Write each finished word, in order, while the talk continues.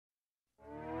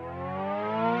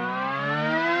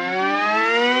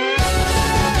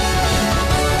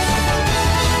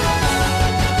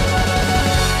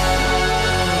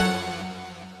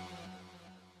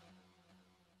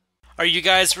Are you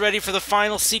guys ready for the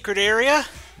final secret area?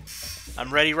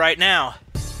 I'm ready right now.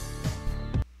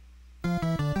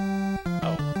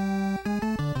 Oh.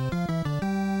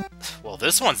 Well,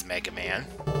 this one's Mega Man.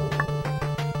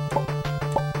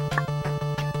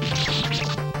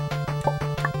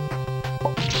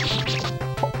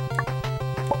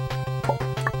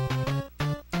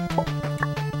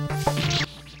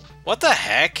 What the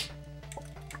heck?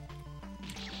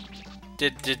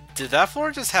 Did that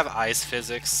floor just have ice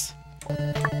physics?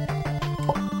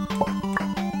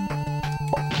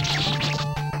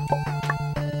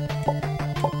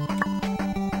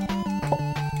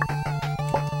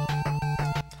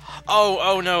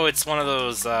 Oh no, it's one of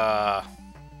those,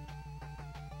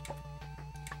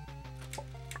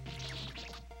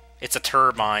 it's a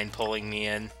turbine pulling me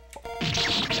in.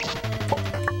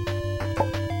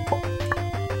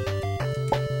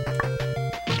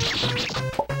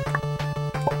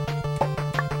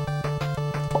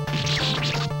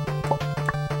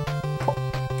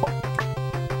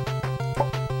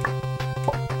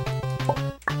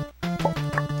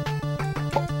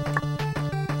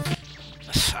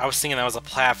 I was thinking that was a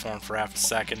platform for half a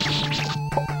second. I'm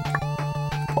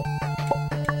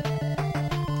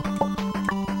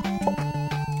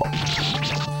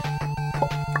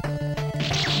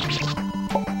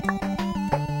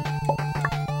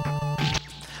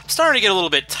starting to get a little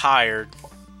bit tired.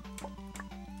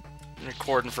 I'm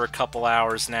recording for a couple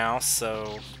hours now,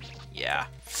 so yeah.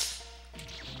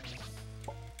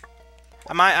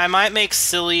 I might make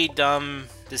silly, dumb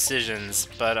decisions,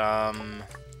 but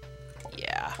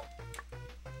yeah.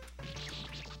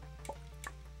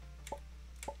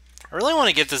 I really want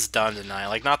to get this done tonight.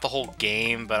 Like, not the whole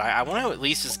game, but I want to at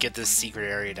least just get this secret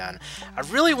area done. I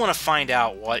really want to find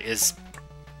out what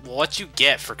you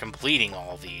get for completing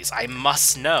all these. I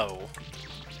must know.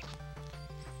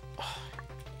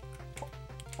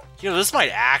 You know, this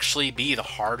might actually be the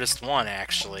hardest one,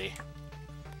 actually.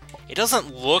 It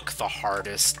doesn't look the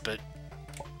hardest, but...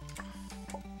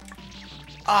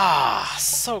 ah,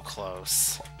 so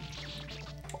close.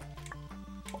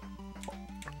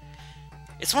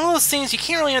 It's one of those things you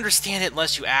can't really understand it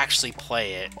unless you actually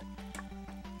play it.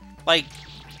 Like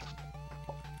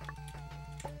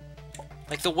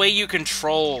the way you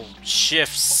control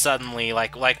shifts suddenly,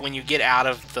 like when you get out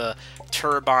of the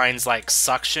turbine's like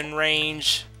suction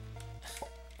range.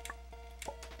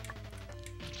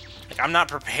 Like, I'm not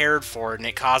prepared for it, and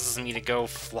it causes me to go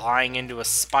flying into a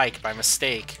spike by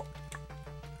mistake.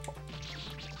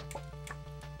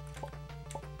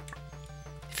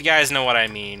 If you guys know what I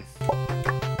mean.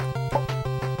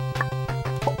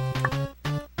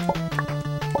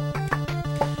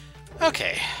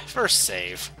 Okay, first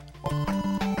save.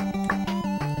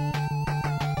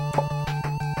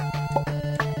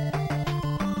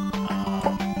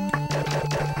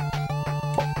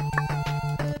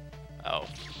 Oh.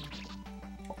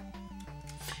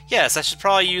 Yes, I should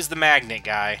probably use the magnet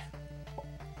guy.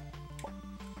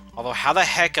 Although, how the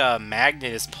heck a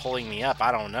magnet is pulling me up,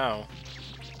 I don't know.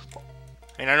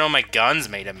 I mean, I know my gun's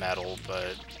made of metal,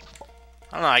 but...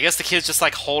 I don't know, I guess the kid's just,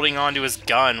 like, holding onto his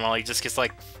gun while he just gets,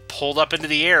 like, pulled up into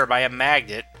the air by a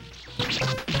magnet.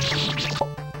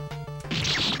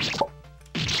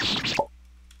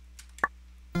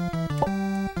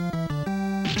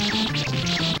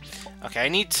 Okay, I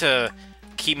need to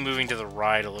keep moving to the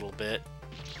right a little bit.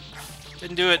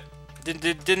 Didn't do it.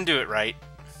 Didn't do it right.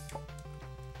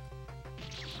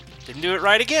 Didn't do it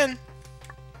right again.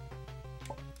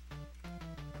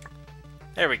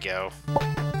 There we go.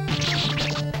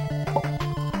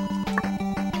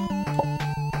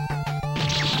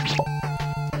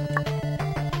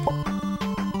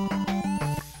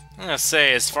 I'm gonna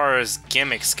say, as far as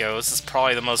gimmicks go, this is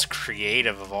probably the most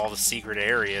creative of all the secret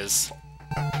areas.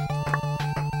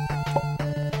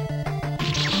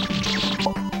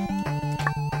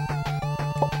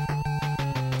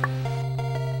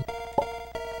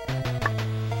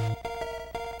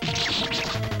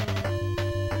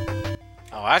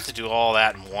 Oh, I have to do all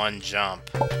that in one jump.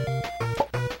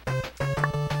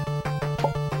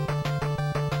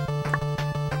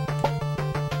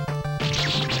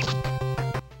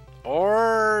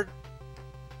 Or...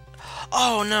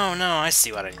 oh, no, I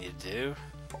see what I need to do.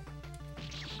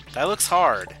 That looks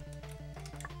hard.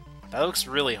 That looks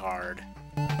really hard.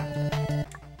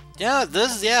 Yeah,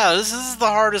 this is the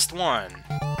hardest one.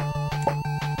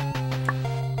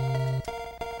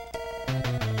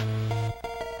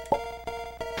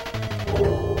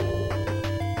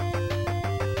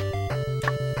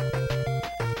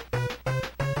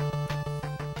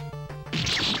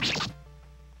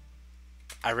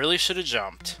 I really should have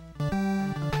jumped.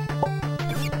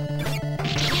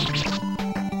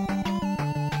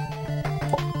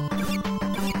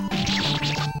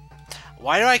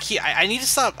 Why do I keep... I need to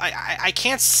stop... I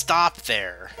can't stop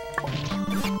there.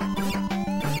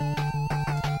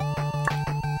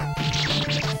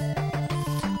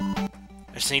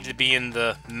 I just need to be in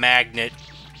the magnet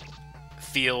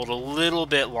field a little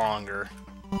bit longer.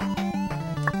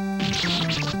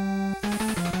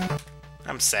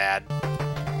 I'm sad.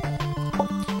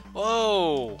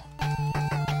 Whoa!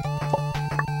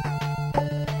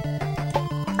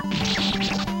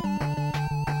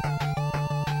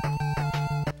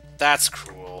 That's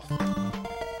cruel.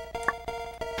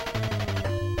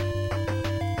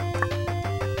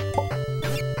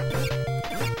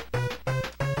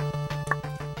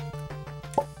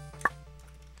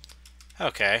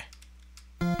 Okay.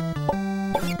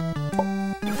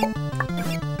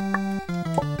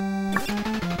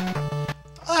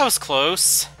 That was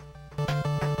close.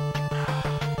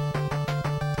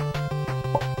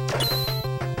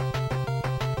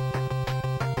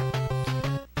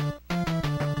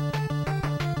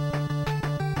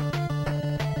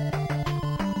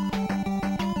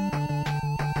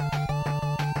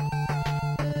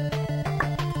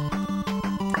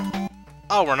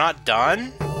 Oh, we're not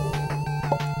done?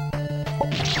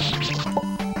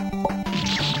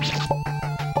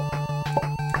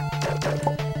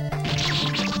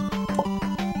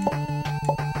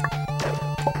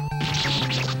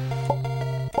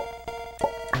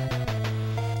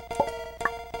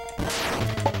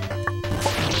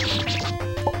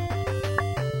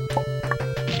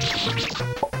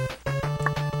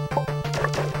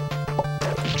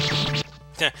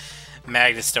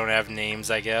 Magnets don't have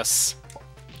names, I guess.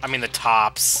 I mean the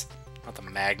tops, not the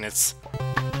magnets.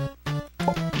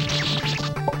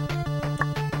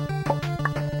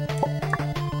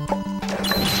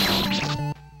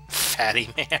 Fatty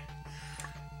man.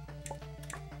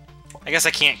 I guess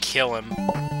I can't kill him.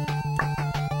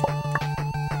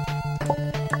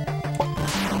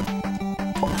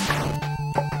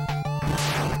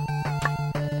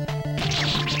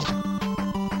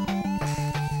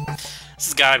 This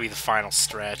has got to be the final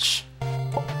stretch.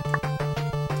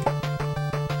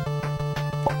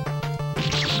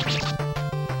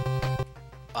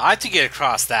 I have to get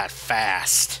across that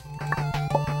fast.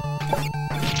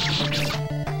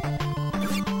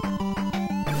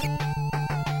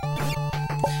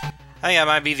 I think that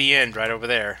might be the end right over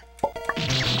there.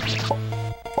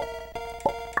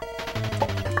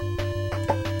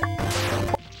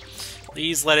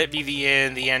 Please let it be the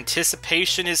end. The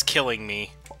anticipation is killing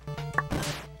me.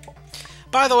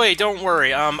 By the way, don't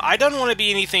worry, I don't want to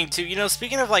be anything too... You know,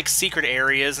 speaking of, like, secret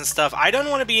areas and stuff, I don't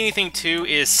want to be anything too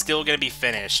is still going to be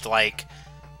finished. Like,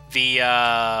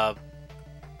 the,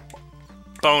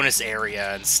 bonus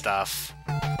area and stuff.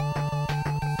 I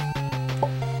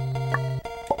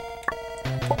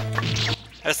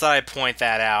just thought I'd point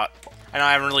that out. I know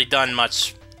I haven't really done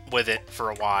much with it for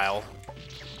a while.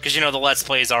 Because, you know, the Let's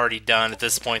Play is already done. At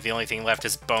this point, the only thing left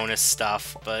is bonus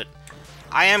stuff, but...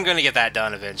 I am going to get that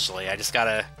done eventually. I just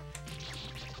gotta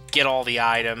get all the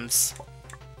items.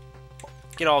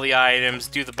 Get all the items,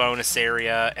 do the bonus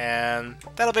area, and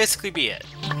that'll basically be it.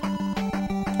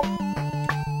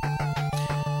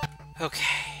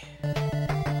 Okay.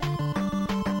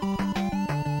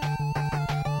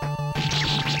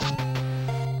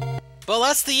 Well,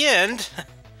 that's the end.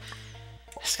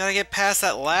 Just gotta get past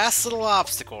that last little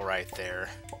obstacle right there.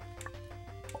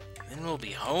 Then we'll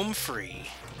be home free.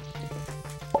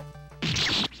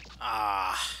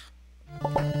 Ah.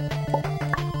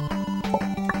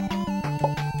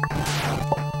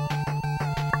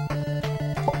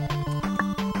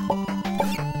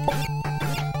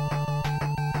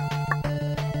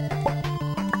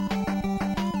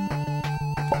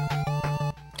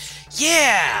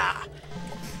 Yeah!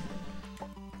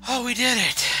 Oh, we did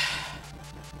it!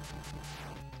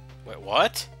 Wait,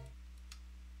 what?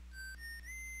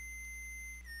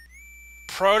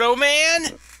 Proto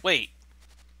Man? Wait.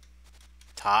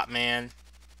 Top Man?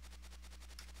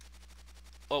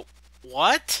 Oh,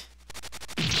 what?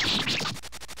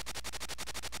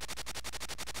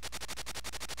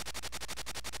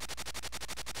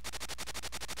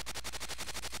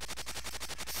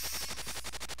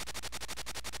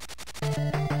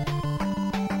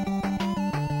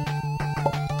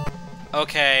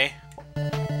 Okay.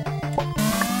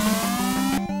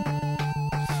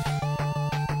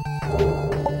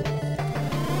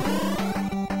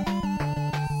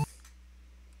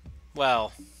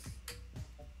 Well,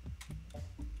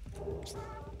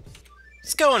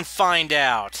 let's go and find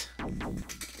out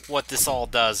what this all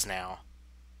does now.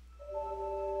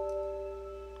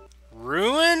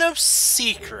 Ruin of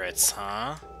Secrets,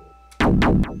 huh?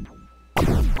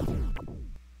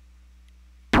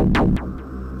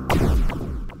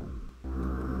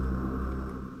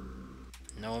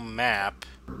 map.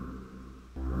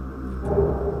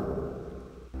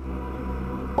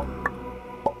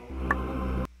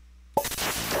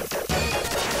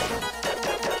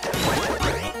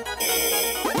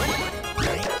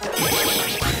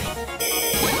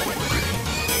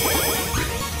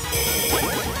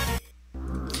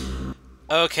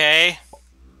 Okay.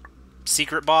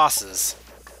 Secret bosses.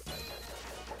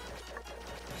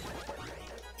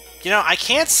 You know, I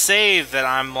can't say that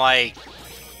I'm like...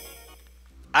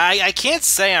 I can't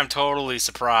say I'm totally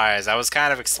surprised. I was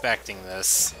kind of expecting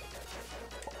this.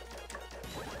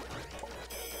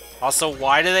 Also,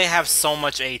 why do they have so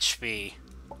much HP?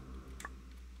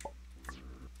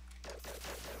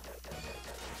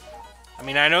 I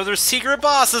mean, I know there's secret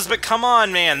bosses, but come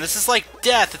on, man. This is like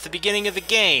death at the beginning of the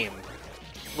game.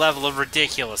 Level of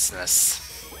ridiculousness.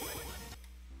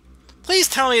 Please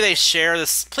tell me they share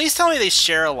this. Please tell me they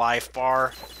share a life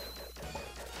bar.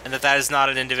 And that is not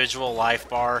an individual life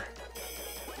bar.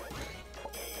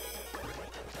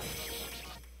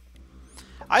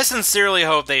 I sincerely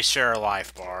hope they share a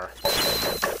life bar.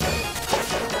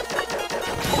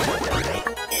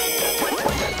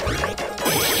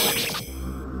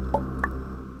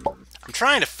 I'm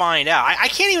trying to find out. I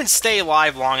can't even stay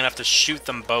alive long enough to shoot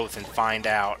them both and find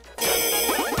out.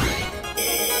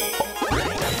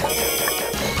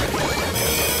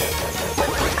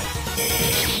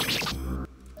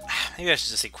 Maybe I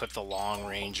should just equip the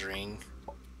long-range ring.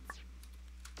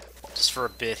 Just for a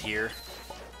bit here.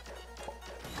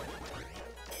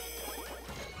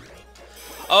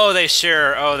 Oh, they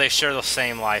share the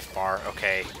same life bar.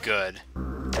 Okay, good.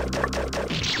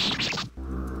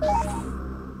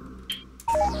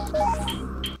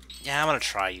 Yeah, I'm gonna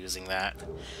try using that.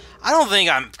 I don't think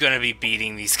I'm gonna be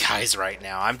beating these guys right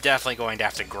now. I'm definitely going to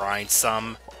have to grind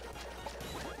some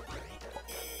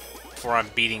before I'm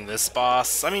beating this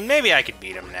boss. I mean, maybe I could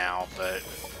beat him now, but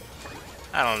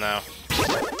I don't know.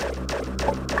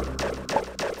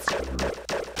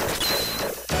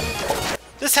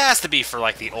 This has to be for,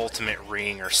 like, the ultimate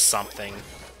ring or something.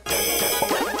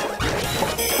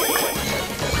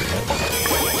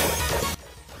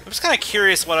 I'm just kind of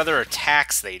curious what other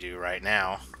attacks they do right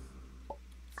now.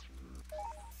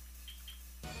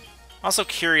 Also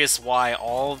curious why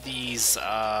all these,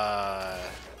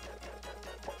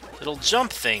 little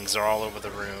jump things are all over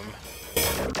the room.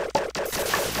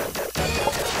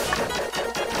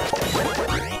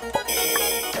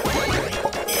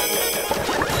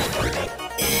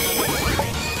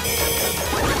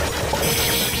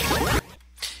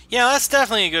 Yeah, that's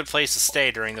definitely a good place to stay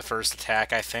during the first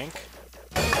attack, I think.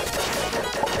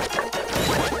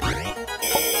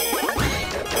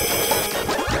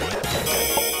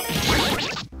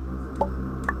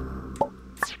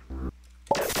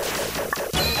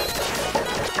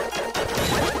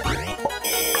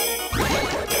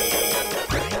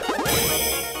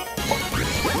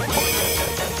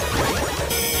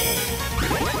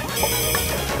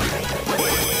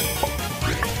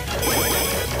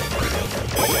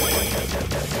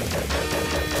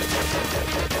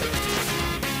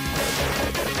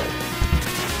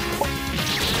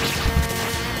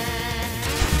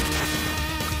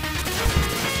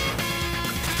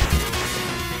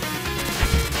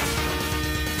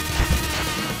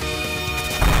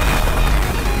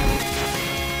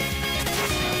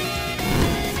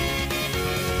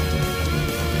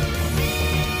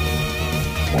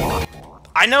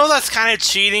 I know that's kind of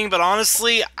cheating, but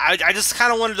honestly, I just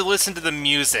kind of wanted to listen to the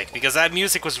music, because that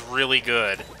music was really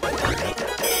good.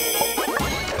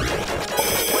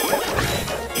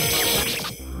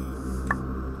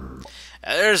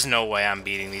 There's no way I'm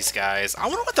beating these guys. I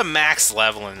wonder what the max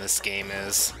level in this game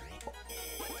is.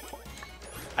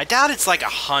 I doubt it's like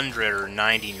 100 or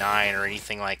 99 or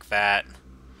anything like that.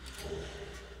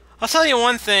 I'll tell you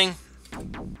one thing.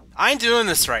 I ain't doing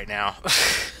this right now.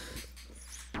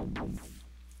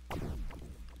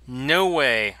 No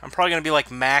way. I'm probably gonna be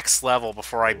like max level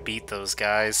before I beat those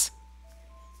guys.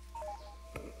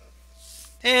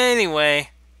 Anyway.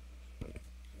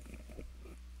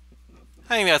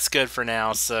 I think that's good for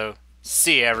now, so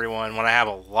see you everyone when I have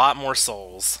a lot more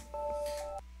souls.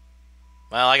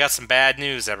 Well, I got some bad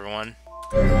news, everyone.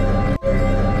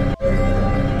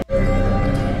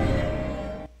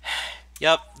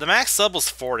 Yep, the max sub was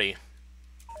 40.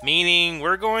 Meaning,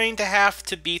 we're going to have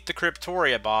to beat the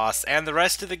Cryptoria boss and the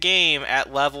rest of the game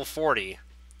at level 40.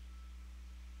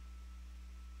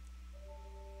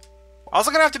 Also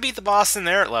gonna have to beat the boss in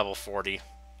there at level 40.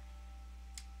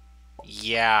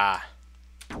 Yeah.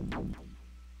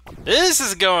 This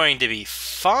is going to be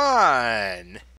fun!